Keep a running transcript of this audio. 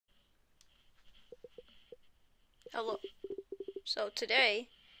Hello. So today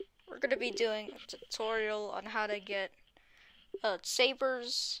we're going to be doing a tutorial on how to get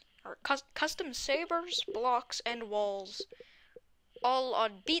sabers or custom sabers, blocks, and walls all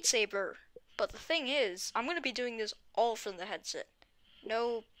on Beat Saber. But the thing is, I'm going to be doing this all from the headset.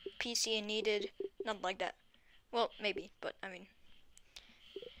 No PC needed, nothing like that. Well, maybe, but I mean.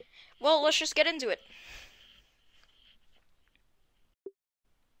 Well, let's just get into it.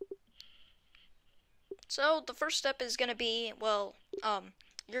 So the first step is going to be,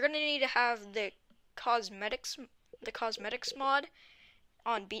 you're going to need to have cosmetics the cosmetics mod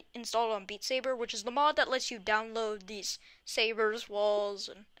installed on Beat Saber, which is the mod that lets you download these sabers, walls,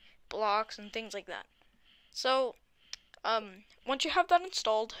 and blocks and things like that. So, once you have that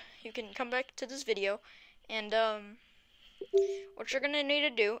installed, you can come back to this video, and what you're gonna need to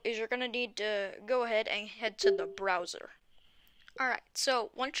do is you're gonna need to go ahead and head to the browser. Alright,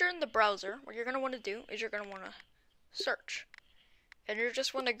 so once you're in the browser, what you're gonna want to do is you're gonna want to search, and you're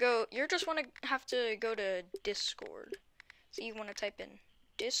just have to go to Discord. So you want to type in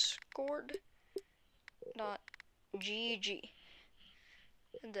discord.gg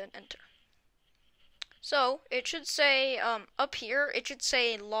and then enter. So it should say up here it should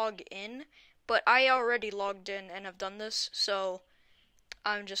say log in, but I already logged in and have done this, so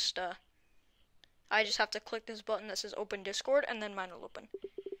I just have to click this button that says open Discord, and then mine will open.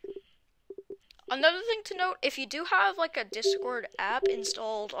 Another thing to note, if you do have like a Discord app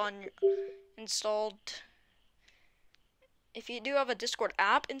if you do have a Discord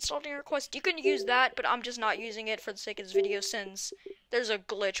app installed in your Quest, you can use that, but I'm just not using it for the sake of this video since there's a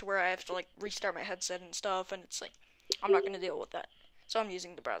glitch where I have to like restart my headset and stuff, and it's like, I'm not going to deal with that. So I'm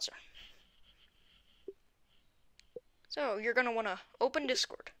using the browser. So you're going to want to open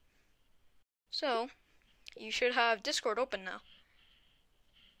Discord. So you should have Discord open now.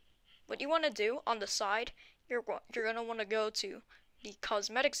 What you want to do on the side, you're going to want to go to the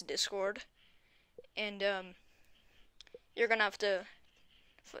Cosmetics Discord, and you're going to have to,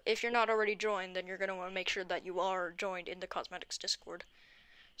 if you're not already joined, then you're going to want to make sure that you are joined in the Cosmetics Discord.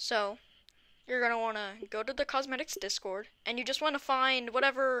 So, you're going to want to go to the Cosmetics Discord, and you just want to find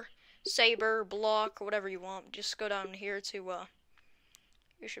whatever saber, block, or whatever you want. Just go down here to,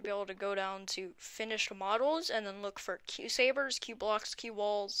 you should be able to go down to finished models, and then look for Q sabers, Q blocks, Q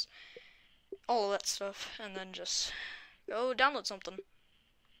walls, all of that stuff, and then just go download something.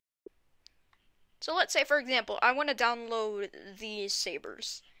 So let's say, for example, I want to download these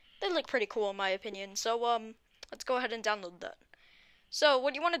sabers. They look pretty cool in my opinion, so let's go ahead and download that. So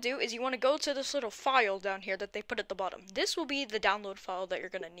what you want to do is you want to go to this little file down here that they put at the bottom. This will be the download file that you're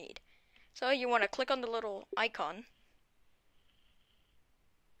going to need. So you want to click on the little icon,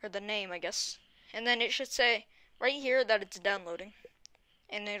 or the name, I guess, and then it should say right here that it's downloading,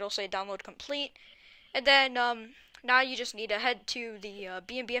 and it'll say download complete, and then now you just need to head to the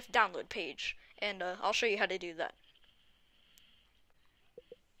BNBF download page, and I'll show you how to do that.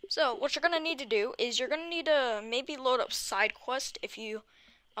 So what you're gonna need to do is you're gonna need to maybe load up SideQuest if you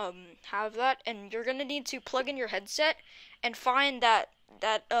have that, and you're gonna need to plug in your headset and find that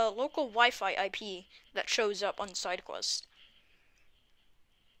local Wi-Fi IP that shows up on SideQuest.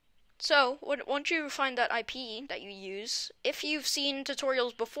 So once you find that IP that you use, if you've seen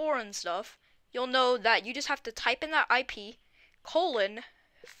tutorials before and stuff, you'll know that you just have to type in that IP colon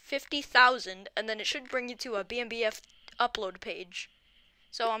 50,000, and then it should bring you to a BNBF upload page.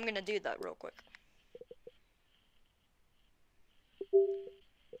 So I'm gonna do that real quick.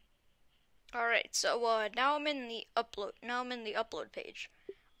 Alright, so now I'm in the upload page.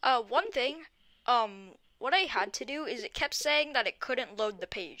 One thing, what I had to do is it kept saying that it couldn't load the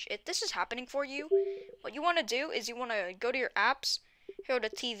page. If this is happening for you, what you want to do is you want to go to your apps, go to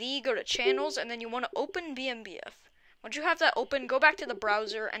TV, go to channels, and then you want to open BNBF. Once you have that open, go back to the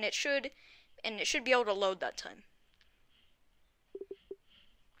browser, and it should be able to load that time.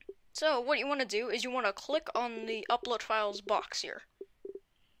 So what you want to do is you want to click on the upload files box here.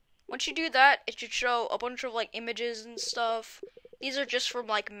 Once you do that, it should show a bunch of like images and stuff. These are just from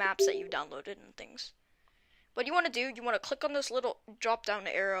like maps that you've downloaded and things. What you want to do, you want to click on this little drop down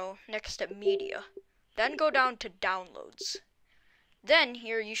arrow next to media. Then go down to downloads. Then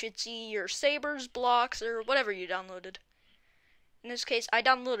here you should see your sabers, blocks, or whatever you downloaded. In this case, I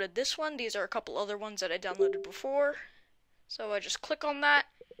downloaded this one. These are a couple other ones that I downloaded before. So I just click on that,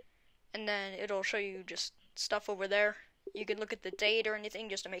 and then it'll show you just stuff over there. You can look at the date or anything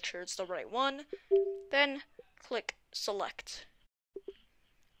just to make sure it's the right one. Then click select.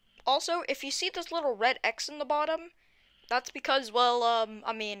 Also, if you see this little red X in the bottom, that's because,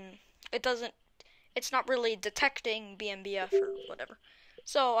 it's not really detecting BNBF or whatever.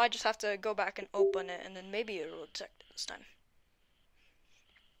 So I just have to go back and open it, and then maybe it'll detect it this time.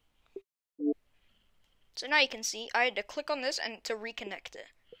 So now you can see I had to click on this and to reconnect it.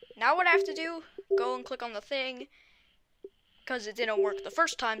 Now what I have to do, go and click on the thing, because it didn't work the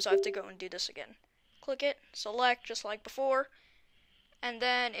first time, so I have to go and do this again. Click it, select just like before, and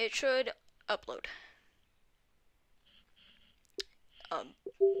then it should upload.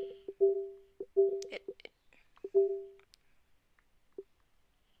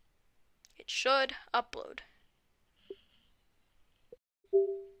 It should upload.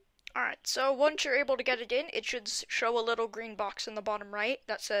 Alright, so once you're able to get it in, it should show a little green box in the bottom right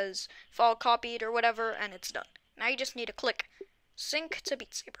that says file copied or whatever, and it's done. Now you just need to click sync to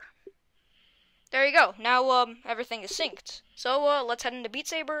Beat Saber. There you go. Now everything is synced. So let's head into Beat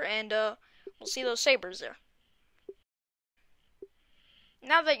Saber, and we'll see those sabers there.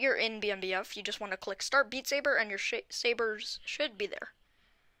 Now that you're in BMBF, you just want to click Start Beat Saber, and your sabers should be there.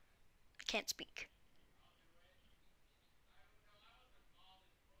 I can't speak.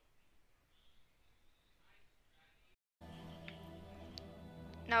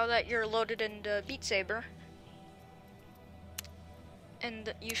 Now that you're loaded into Beat Saber,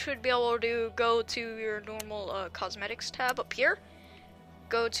 and you should be able to go to your normal cosmetics tab up here,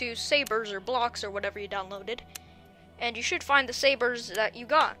 go to Sabers or blocks or whatever you downloaded, and you should find the sabers that you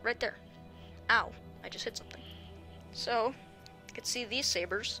got right there. Ow, I just hit something. So, you can see these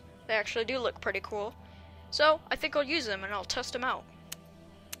sabers. They actually do look pretty cool. So, I think I'll use them and I'll test them out.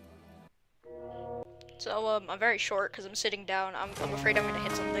 So, I'm very short because I'm sitting down. I'm afraid I'm going to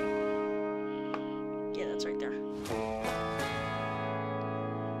hit something. Yeah, that's right there.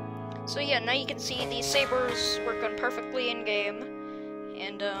 So yeah, now you can see these sabers working perfectly in-game.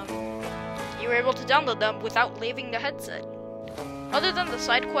 And, you were able to download them without leaving the headset. Other than the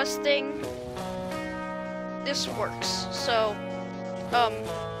side quest thing, this works. So,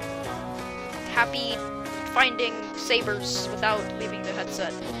 happy finding sabers without leaving the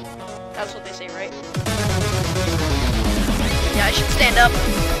headset. That's what they say, right? Yeah, I should stand up.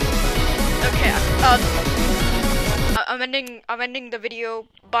 Okay, I'm ending the video.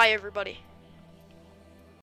 Bye, everybody.